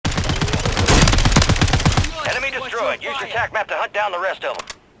destroyed. Use your TAC map to hunt down the rest of them.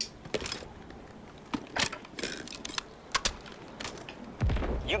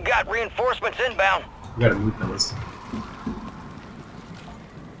 You got reinforcements inbound. We gotta move those.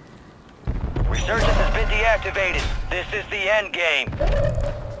 Resurgence has been deactivated. This is the end game.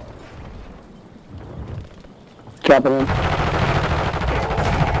 Drop it in.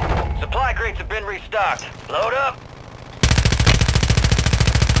 Supply crates have been restocked. Load up.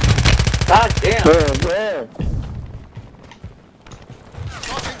 God damn. Where?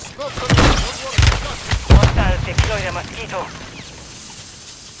 Hostiles deploy the mosquito.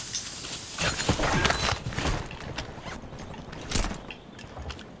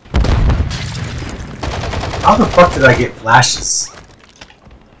 How the fuck did I get flashes?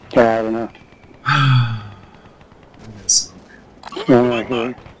 I don't know. I'm gonna smoke. One right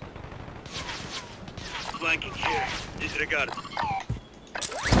here. Flanking here. Disregard.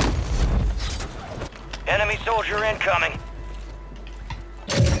 Enemy soldier incoming.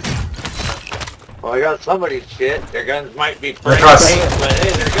 Well, I got somebody's shit. Their guns might be They're across. but hey,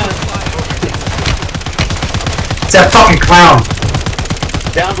 their guns. It's that fucking clown!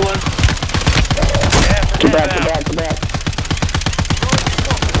 Down one. Get back.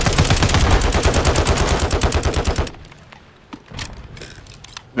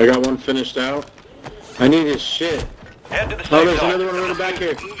 I got one finished out. I need his shit. Head to the Oh, safe there's zone. another one right back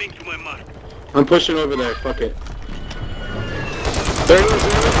here. Moving to my mark. I'm pushing over there. Fuck it. There it is.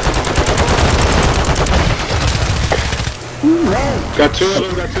 Got two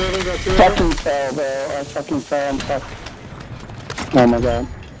of them. Fucking fell, bro. I fucking fell and fucked. Oh my god.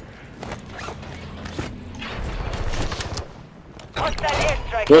 Hostile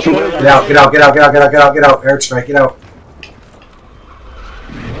airstrike. What's the word? Get out! Airstrike, get out!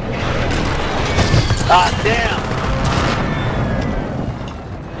 Ah, damn.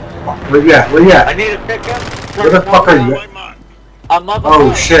 Oh, where you at? I need to pick up. Where the fuck are you at? I'm up.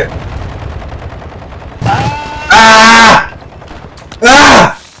 Oh shit!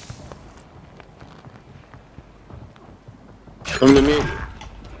 Ah! Come to me.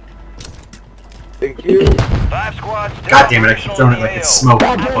 Thank you. 5 squads. God damn it! I keep throwing it like it's smoke.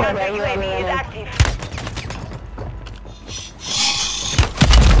 God damn Fuck. it, UAV is active.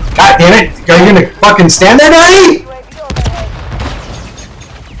 God damn it! Are you gonna fucking stand there, buddy?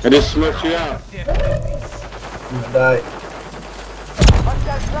 I just smoked you out. I'm gonna die.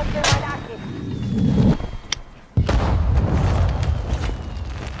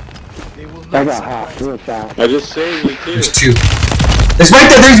 I got hot real fast. I just saved you too. There's two. There's right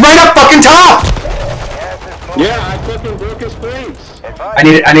there! There's right up fucking top! Yeah, I fucking broke his plates. I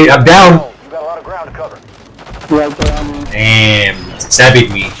need, I'm down. You got a lot of ground to cover. Right there on me. Damn,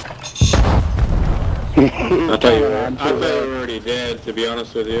 stabbing me. I thought you were already dead, to be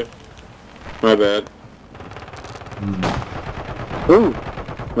honest with you. My bad. Ooh.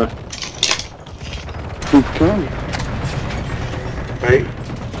 What? He's killing me. Right.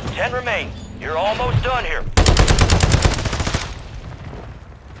 10 remain. You're almost done here.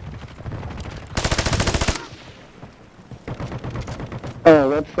 Oh,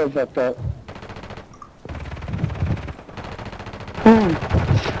 let's flip that. Oh,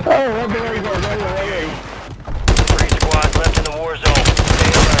 right there. 3 squads left in the war zone.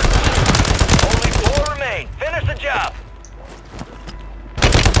 Stay alert. Only 4 remain. Finish the job.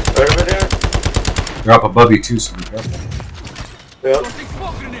 Over there. They're up above you too, so be careful. Yep.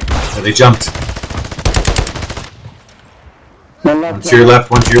 Oh, they jumped. One left. One to your left,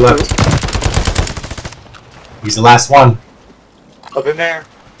 one to your left. He's the last one. Up in there.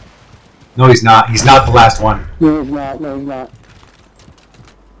 No, he's not. He's not the last one. No, he's not.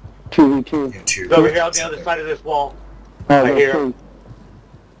 2v2. Yeah, two. He's over here on the other side of this wall. Oh, I there's hear two.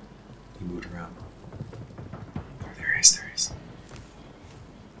 He moved around. There he is.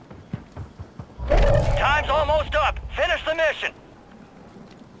 Time's almost up. Finish the mission.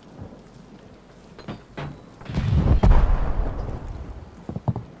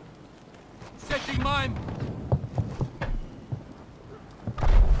 Setting mine.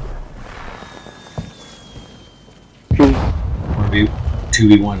 He's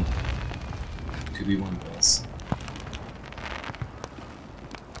 2v1. 2v1 boys.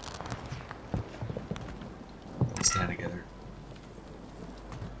 Stand together.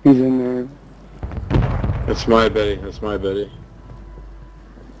 in there. That's my Betty.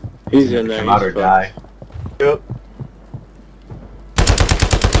 He's in there. Come out or fucked. die. Yep.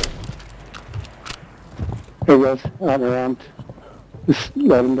 There goes out around. Just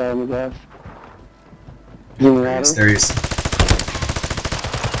let him down the gas. He's in the water. There he is.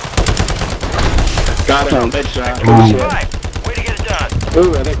 Got him. Oh. Headshot. Ooh. Right. Way to get it done.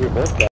 Ooh, I think we both got